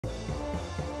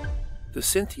The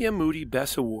Cynthia Moody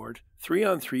Bess Award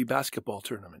 3-on-3 Basketball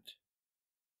Tournament.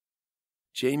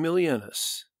 J.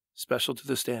 Millionis, Special to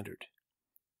the Standard.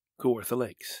 Kawartha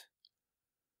Lakes.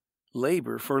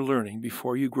 Labor for learning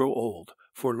before you grow old,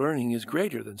 for learning is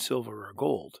greater than silver or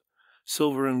gold.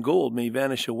 Silver and gold may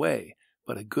vanish away,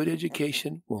 but a good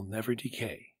education will never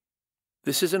decay.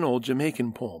 This is an old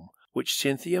Jamaican poem which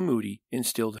Cynthia Moody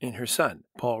instilled in her son,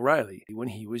 Paul Riley, when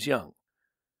he was young.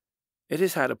 It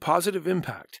has had a positive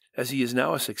impact, as he is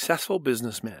now a successful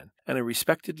businessman and a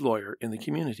respected lawyer in the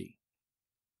community.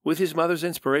 With his mother's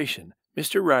inspiration,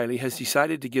 Mr. Riley has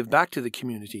decided to give back to the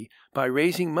community by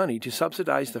raising money to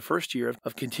subsidize the first year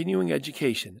of continuing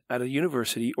education at a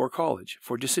university or college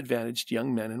for disadvantaged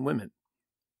young men and women.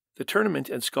 The tournament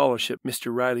and scholarship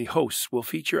Mr. Riley hosts will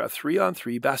feature a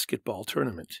 3-on-3 basketball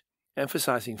tournament,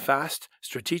 emphasizing fast,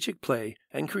 strategic play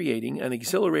and creating an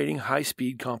exhilarating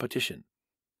high-speed competition.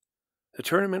 The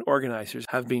tournament organizers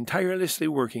have been tirelessly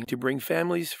working to bring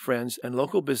families, friends, and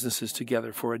local businesses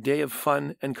together for a day of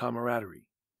fun and camaraderie.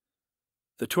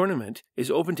 The tournament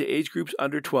is open to age groups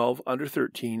under 12, under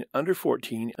 13, under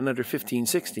 14, and under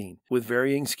 15-16 with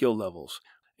varying skill levels,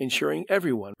 ensuring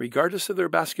everyone, regardless of their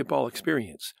basketball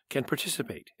experience, can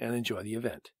participate and enjoy the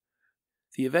event.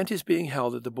 The event is being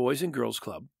held at the Boys and Girls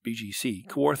Club, BGC,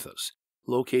 Kawarthas,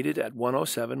 located at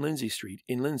 107 Lindsay Street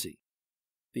in Lindsay.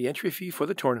 The entry fee for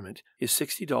the tournament is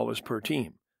 $60 per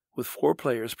team, with 4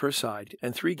 players per side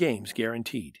and 3 games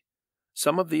guaranteed.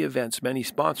 Some of the event's many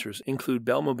sponsors include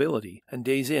Bell Mobility and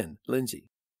Days Inn, Lindsay.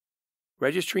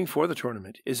 Registering for the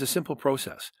tournament is a simple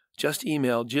process. Just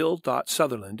email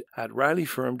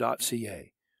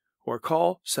jill.sutherland@rileyfirm.ca or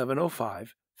call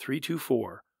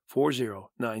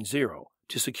 705-324-4090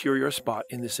 to secure your spot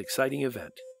in this exciting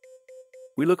event.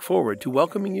 We look forward to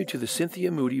welcoming you to the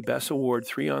Cynthia Moody Bess Award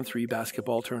 3-on-3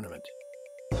 Basketball Tournament.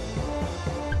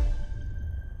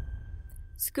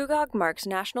 Scugog marks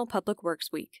National Public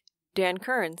Works Week. Dan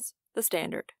Kearns, The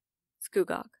Standard.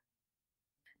 Scugog.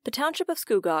 The Township of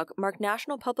Scugog marked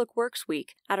National Public Works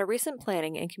Week at a recent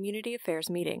Planning and Community Affairs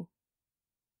meeting.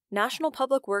 National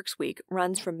Public Works Week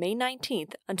runs from May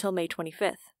 19th until May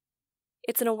 25th.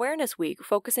 It's an awareness week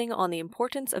focusing on the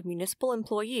importance of municipal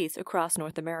employees across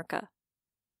North America.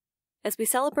 As we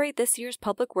celebrate this year's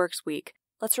Public Works Week,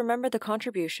 let's remember the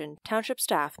contribution township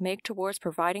staff make towards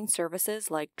providing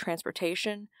services like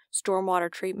transportation,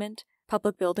 stormwater treatment,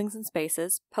 public buildings and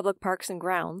spaces, public parks and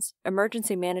grounds,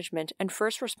 emergency management and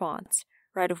first response,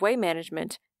 right-of-way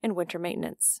management, and winter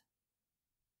maintenance.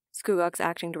 Scugog's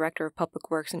Acting Director of Public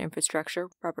Works and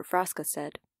Infrastructure, Robert Frasca,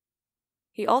 said.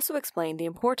 He also explained the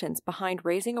importance behind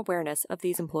raising awareness of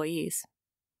these employees.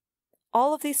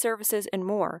 All of these services and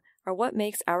more are what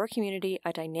makes our community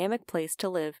a dynamic place to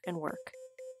live and work.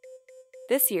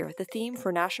 This year, the theme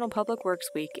for National Public Works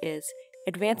Week is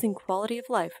Advancing Quality of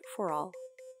Life for All.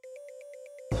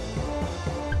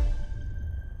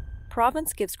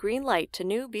 Province gives green light to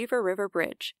new Beaver River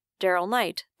Bridge. Daryl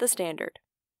Knight, The Standard.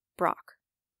 Brock.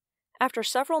 After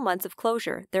several months of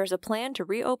closure, there is a plan to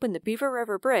reopen the Beaver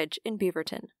River Bridge in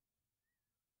Beaverton.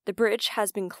 The bridge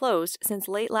has been closed since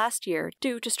late last year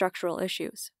due to structural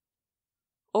issues.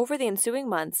 Over the ensuing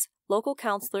months, local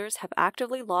councillors have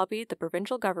actively lobbied the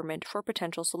provincial government for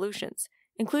potential solutions,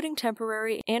 including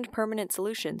temporary and permanent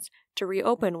solutions, to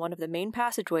reopen one of the main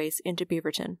passageways into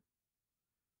Beaverton.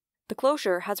 The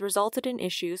closure has resulted in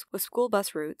issues with school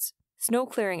bus routes, snow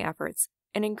clearing efforts,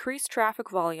 and increased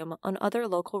traffic volume on other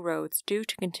local roads due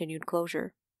to continued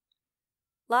closure.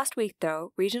 Last week,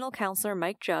 though, Regional Councillor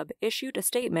Mike Jubb issued a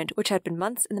statement which had been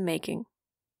months in the making.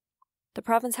 The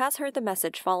province has heard the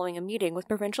message following a meeting with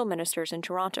provincial ministers in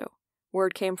Toronto.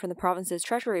 Word came from the province's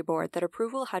Treasury Board that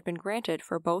approval had been granted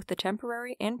for both the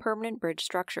temporary and permanent bridge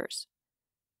structures.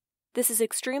 This is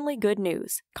extremely good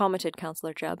news, commented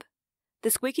Councillor Jubb.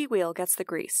 The squeaky wheel gets the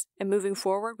grease, and moving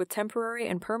forward with temporary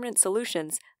and permanent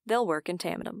solutions, they'll work in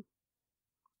tandem.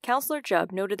 Councillor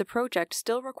Jubb noted the project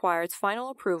still requires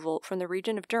final approval from the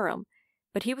region of Durham,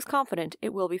 but he was confident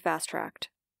it will be fast-tracked.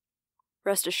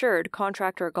 Rest assured,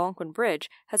 contractor Algonquin Bridge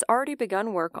has already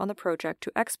begun work on the project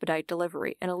to expedite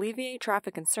delivery and alleviate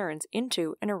traffic concerns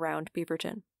into and around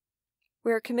Beaverton.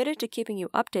 We are committed to keeping you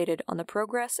updated on the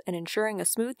progress and ensuring a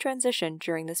smooth transition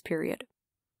during this period.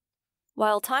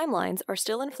 While timelines are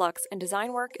still in flux and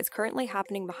design work is currently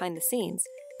happening behind the scenes,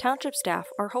 township staff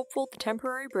are hopeful the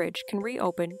temporary bridge can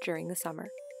reopen during the summer.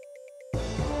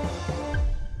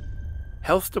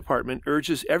 Health Department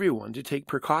urges everyone to take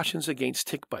precautions against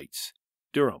tick bites.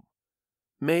 Durham.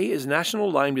 May is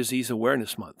National Lyme Disease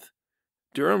Awareness Month.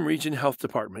 Durham Region Health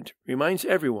Department reminds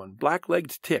everyone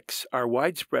black-legged ticks are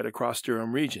widespread across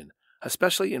Durham Region,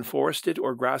 especially in forested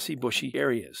or grassy bushy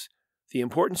areas. The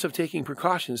importance of taking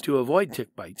precautions to avoid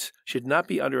tick bites should not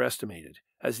be underestimated,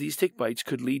 as these tick bites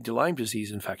could lead to Lyme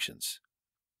disease infections.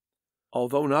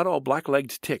 Although not all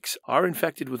black-legged ticks are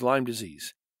infected with Lyme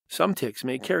disease, some ticks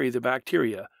may carry the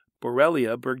bacteria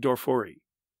Borrelia burgdorferi,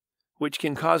 which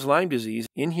can cause Lyme disease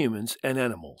in humans and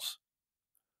animals.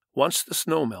 Once the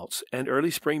snow melts and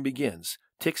early spring begins,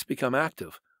 ticks become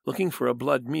active, looking for a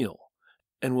blood meal,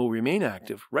 and will remain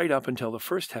active right up until the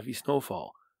first heavy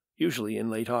snowfall, usually in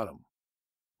late autumn.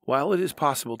 While it is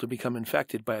possible to become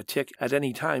infected by a tick at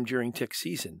any time during tick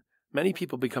season, many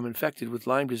people become infected with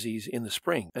Lyme disease in the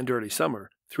spring and early summer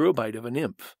through a bite of a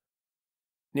nymph.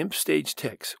 Nymph stage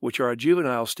ticks, which are a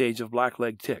juvenile stage of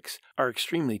black-legged ticks, are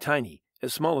extremely tiny,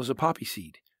 as small as a poppy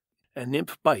seed, and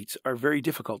nymph bites are very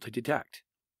difficult to detect.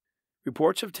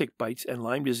 Reports of tick bites and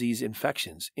Lyme disease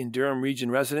infections in Durham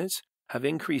region residents have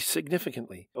increased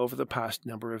significantly over the past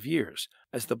number of years,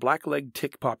 as the black-legged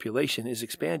tick population is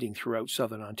expanding throughout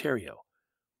southern Ontario.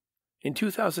 In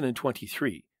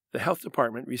 2023, the Health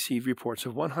Department received reports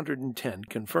of 110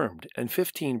 confirmed and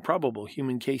 15 probable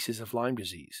human cases of Lyme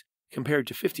disease, compared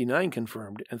to 59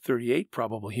 confirmed and 38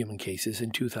 probable human cases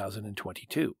in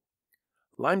 2022.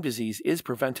 Lyme disease is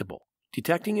preventable.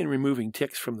 Detecting and removing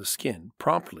ticks from the skin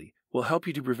promptly will help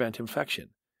you to prevent infection.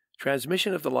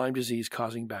 Transmission of the Lyme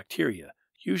disease-causing bacteria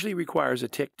usually requires a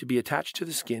tick to be attached to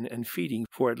the skin and feeding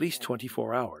for at least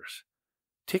 24 hours.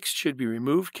 Ticks should be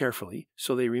removed carefully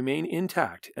so they remain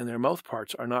intact and their mouth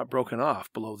parts are not broken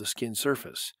off below the skin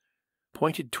surface.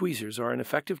 Pointed tweezers are an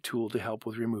effective tool to help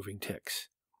with removing ticks.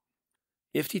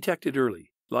 If detected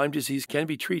early, Lyme disease can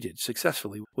be treated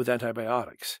successfully with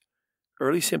antibiotics.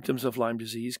 Early symptoms of Lyme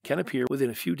disease can appear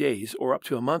within a few days or up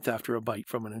to a month after a bite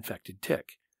from an infected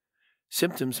tick.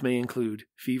 Symptoms may include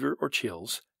fever or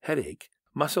chills, headache,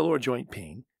 muscle or joint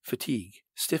pain, fatigue,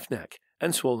 stiff neck,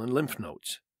 and swollen lymph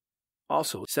nodes.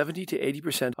 Also, 70 to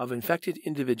 80% of infected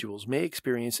individuals may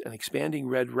experience an expanding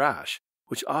red rash,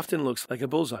 which often looks like a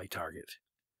bullseye target.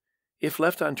 If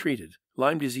left untreated,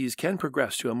 Lyme disease can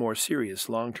progress to a more serious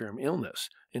long-term illness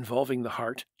involving the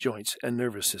heart, joints, and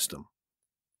nervous system.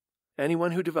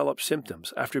 Anyone who develops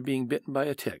symptoms after being bitten by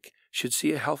a tick should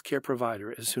see a healthcare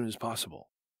provider as soon as possible.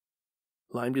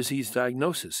 Lyme disease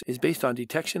diagnosis is based on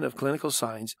detection of clinical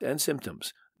signs and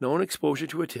symptoms, known exposure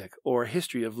to a tick, or a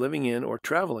history of living in or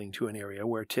traveling to an area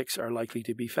where ticks are likely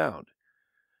to be found.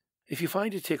 If you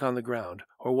find a tick on the ground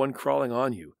or one crawling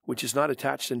on you, which is not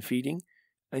attached and feeding,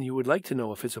 and you would like to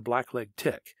know if it's a black-legged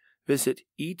tick, visit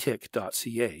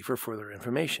etick.ca for further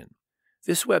information.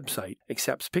 This website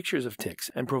accepts pictures of ticks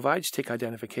and provides tick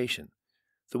identification.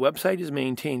 The website is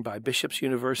maintained by Bishop's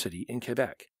University in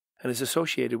Quebec and is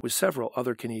associated with several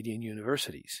other Canadian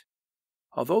universities.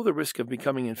 Although the risk of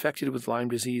becoming infected with Lyme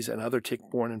disease and other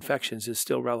tick-borne infections is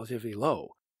still relatively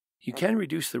low, you can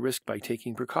reduce the risk by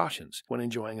taking precautions when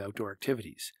enjoying outdoor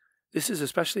activities. This is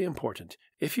especially important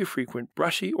if you frequent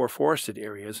brushy or forested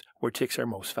areas where ticks are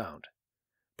most found.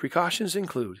 Precautions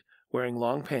include wearing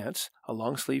long pants, a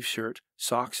long-sleeve shirt,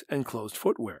 socks, and closed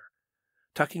footwear.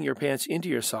 Tucking your pants into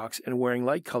your socks and wearing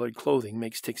light-colored clothing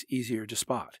makes ticks easier to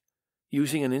spot.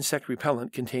 Using an insect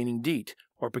repellent containing DEET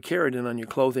or picaridin on your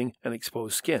clothing and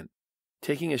exposed skin.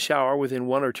 Taking a shower within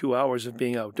 1 or 2 hours of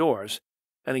being outdoors,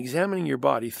 and examining your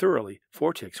body thoroughly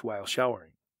for ticks while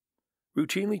showering.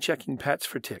 Routinely checking pets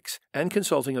for ticks and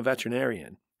consulting a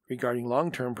veterinarian regarding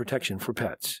long-term protection for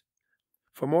pets.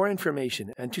 For more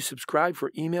information and to subscribe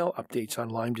for email updates on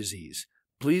Lyme disease,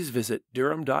 please visit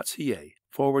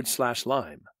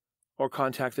durham.ca/Lyme or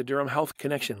contact the Durham Health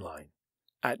Connection line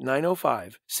at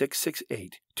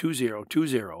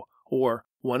 905-668-2020 or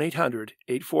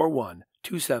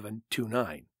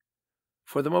 1-800-841-2729.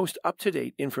 For the most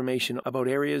up-to-date information about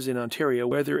areas in Ontario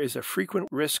where there is a frequent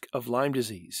risk of Lyme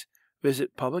disease,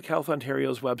 visit Public Health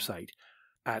Ontario's website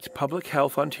at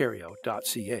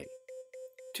publichealthontario.ca.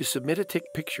 To submit a tick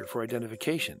picture for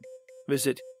identification,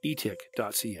 visit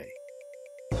etick.ca.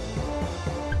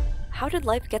 How Did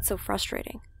Life Get So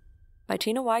Frustrating? By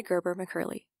Tina Y.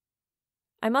 Gerber-McCurley.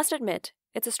 I must admit,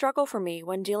 it's a struggle for me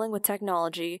when dealing with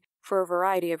technology for a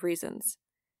variety of reasons.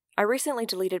 I recently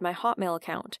deleted my Hotmail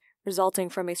account, resulting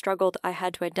from a struggle I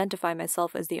had to identify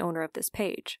myself as the owner of this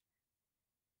page.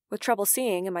 With trouble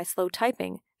seeing and my slow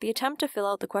typing, the attempt to fill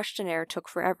out the questionnaire took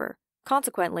forever.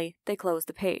 Consequently, they closed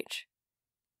the page.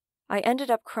 I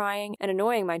ended up crying and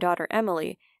annoying my daughter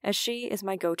Emily, as she is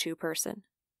my go-to person.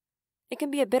 It can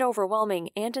be a bit overwhelming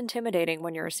and intimidating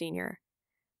when you're a senior.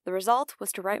 The result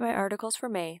was to write my articles for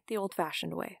May the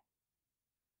old-fashioned way.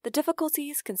 The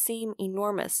difficulties can seem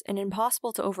enormous and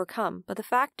impossible to overcome, but the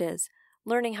fact is,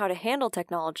 learning how to handle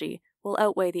technology will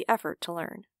outweigh the effort to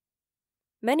learn.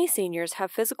 Many seniors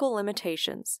have physical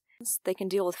limitations. They can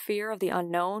deal with fear of the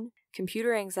unknown,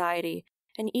 computer anxiety,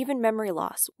 and even memory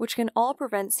loss, which can all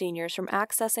prevent seniors from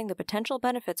accessing the potential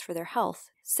benefits for their health,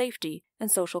 safety,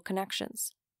 and social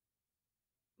connections.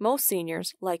 Most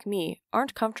seniors, like me,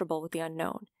 aren't comfortable with the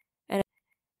unknown, and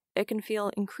it can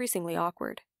feel increasingly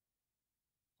awkward.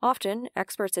 Often,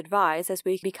 experts advise as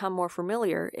we become more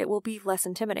familiar, it will be less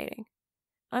intimidating.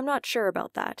 I'm not sure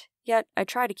about that, yet I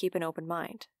try to keep an open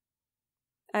mind.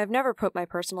 I have never put my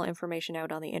personal information out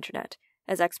on the internet.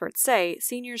 As experts say,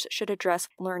 seniors should address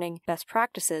learning best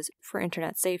practices for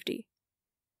internet safety.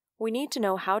 We need to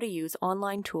know how to use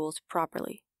online tools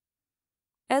properly.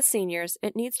 As seniors,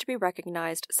 it needs to be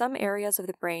recognized some areas of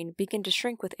the brain begin to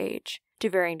shrink with age, to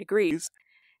varying degrees,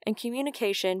 and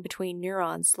communication between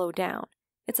neurons slow down.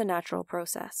 It's a natural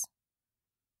process.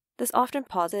 This often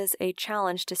poses a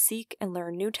challenge to seek and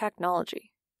learn new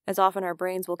technology, as often our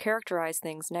brains will characterize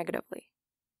things negatively.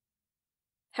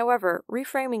 However,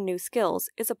 reframing new skills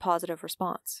is a positive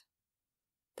response.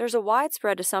 There's a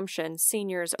widespread assumption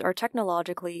seniors are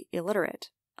technologically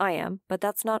illiterate. I am, but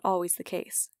that's not always the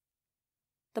case.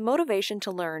 The motivation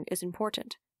to learn is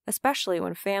important, especially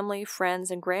when family,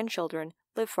 friends, and grandchildren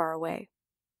live far away.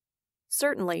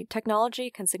 Certainly, technology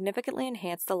can significantly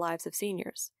enhance the lives of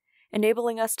seniors,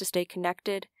 enabling us to stay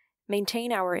connected,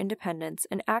 maintain our independence,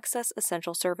 and access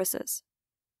essential services.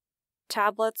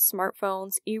 Tablets,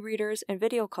 smartphones, e-readers, and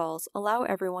video calls allow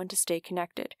everyone to stay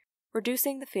connected,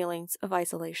 reducing the feelings of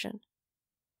isolation.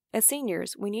 As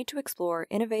seniors, we need to explore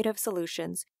innovative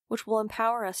solutions which will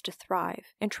empower us to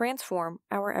thrive and transform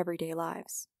our everyday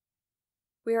lives.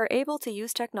 We are able to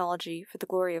use technology for the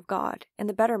glory of God and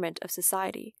the betterment of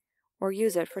society, or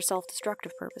use it for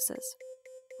self-destructive purposes.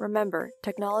 Remember,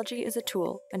 technology is a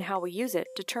tool, and how we use it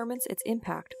determines its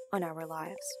impact on our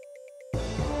lives.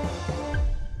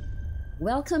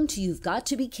 Welcome to You've Got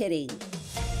to Be Kidding,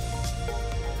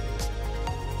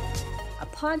 a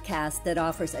podcast that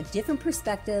offers a different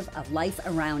perspective of life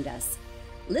around us.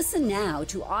 Listen now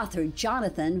to author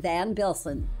Jonathan van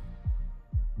Bilsen.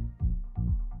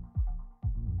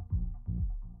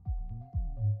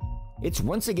 It's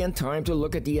once again time to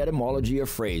look at the etymology of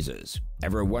phrases.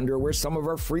 Ever wonder where some of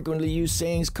our frequently used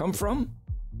sayings come from?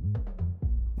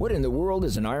 What in the world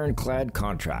is an ironclad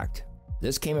contract?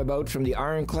 This came about from the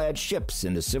ironclad ships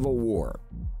in the Civil War.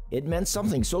 It meant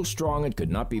something so strong it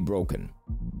could not be broken.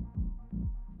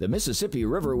 The Mississippi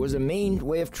River was a main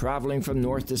way of traveling from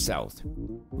north to south.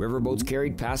 Riverboats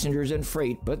carried passengers and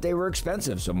freight, but they were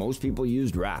expensive, so most people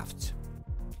used rafts.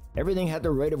 Everything had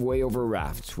the right of way over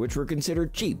rafts, which were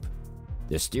considered cheap.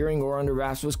 The steering oar on the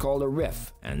rafts was called a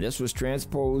riff, and this was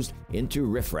transposed into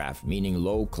riffraff, meaning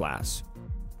low class.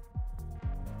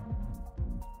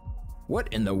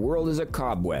 What in the world is a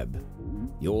cobweb?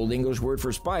 The Old English word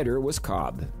for spider was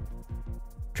cob.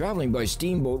 Traveling by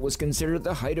steamboat was considered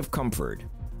the height of comfort.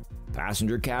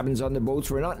 Passenger cabins on the boats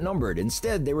were not numbered,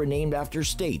 instead they were named after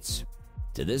states.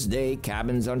 To this day,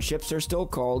 cabins on ships are still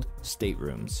called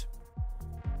staterooms.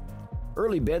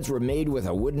 Early beds were made with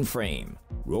a wooden frame.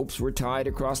 Ropes were tied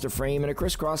across the frame in a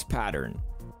crisscross pattern.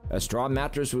 A straw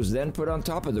mattress was then put on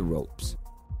top of the ropes.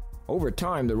 Over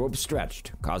time, the ropes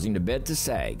stretched, causing the bed to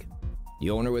sag. The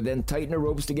owner would then tighten the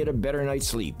ropes to get a better night's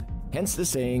sleep, hence the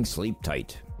saying, sleep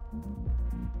tight.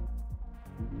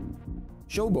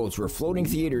 Showboats were floating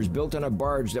theaters built on a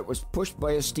barge that was pushed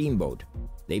by a steamboat.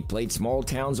 They played small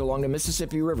towns along the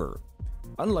Mississippi River.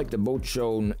 Unlike the boat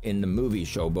shown in the movie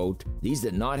Showboat, these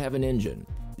did not have an engine.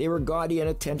 They were gaudy and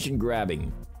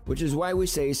attention-grabbing, which is why we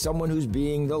say someone who's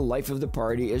being the life of the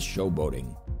party is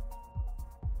showboating.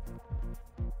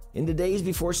 In the days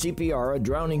before CPR, a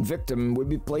drowning victim would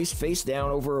be placed face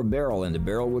down over a barrel, and the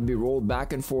barrel would be rolled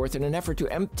back and forth in an effort to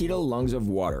empty the lungs of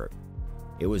water.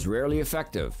 It was rarely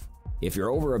effective. If you're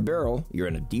over a barrel, you're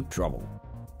in deep trouble.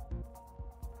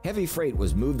 Heavy freight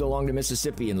was moved along the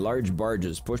Mississippi in large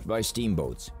barges pushed by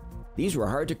steamboats. These were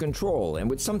hard to control and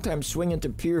would sometimes swing into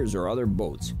piers or other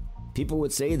boats. People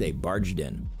would say they barged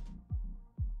in.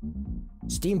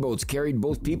 Steamboats carried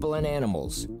both people and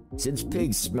animals. Since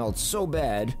pigs smelled so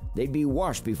bad, they'd be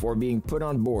washed before being put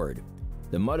on board.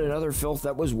 The mud and other filth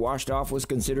that was washed off was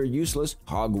considered useless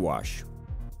hogwash.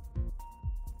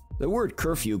 The word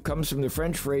curfew comes from the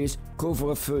French phrase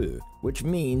couvre-feu, which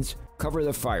means cover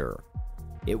the fire.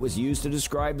 It was used to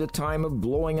describe the time of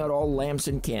blowing out all lamps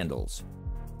and candles.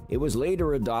 It was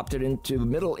later adopted into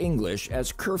Middle English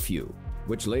as curfew,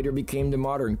 which later became the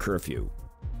modern curfew.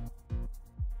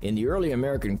 In the early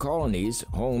American colonies,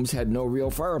 homes had no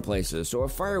real fireplaces, so a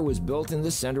fire was built in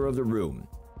the center of the room.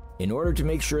 In order to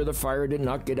make sure the fire did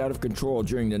not get out of control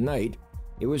during the night,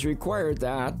 it was required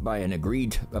that, by an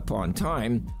agreed-upon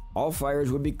time, all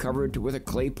fires would be covered with a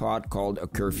clay pot called a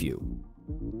curfew.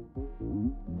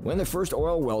 When the first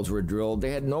oil wells were drilled,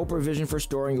 they had no provision for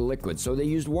storing the liquid, so they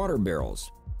used water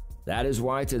barrels. That is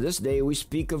why to this day we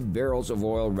speak of barrels of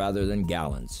oil rather than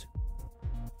gallons.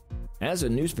 As a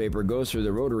newspaper goes through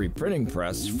the rotary printing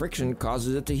press, friction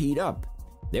causes it to heat up.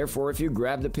 Therefore, if you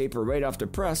grab the paper right off the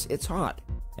press, it's hot,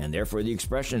 and therefore the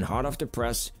expression hot off the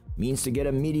press means to get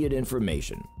immediate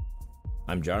information.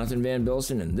 I'm Jonathan van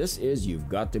Bilsen, and this is You've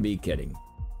Got to Be Kidding.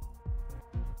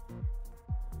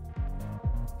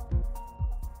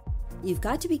 You've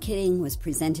Got to Be Kidding was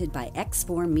presented by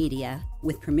X4 Media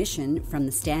with permission from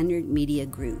the Standard Media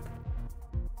Group.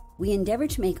 We endeavor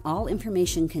to make all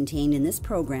information contained in this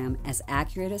program as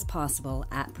accurate as possible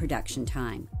at production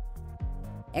time.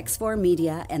 X4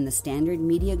 Media and the Standard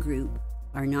Media Group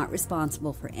are not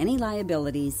responsible for any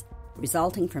liabilities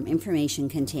resulting from information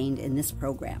contained in this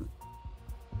program.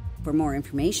 For more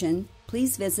information,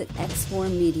 please visit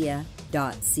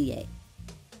x4media.ca.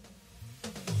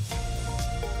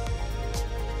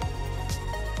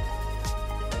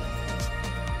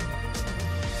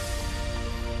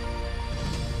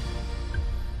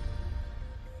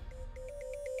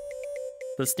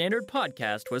 The Standard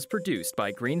Podcast was produced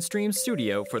by Greenstream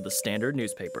Studio for the Standard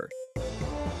newspaper.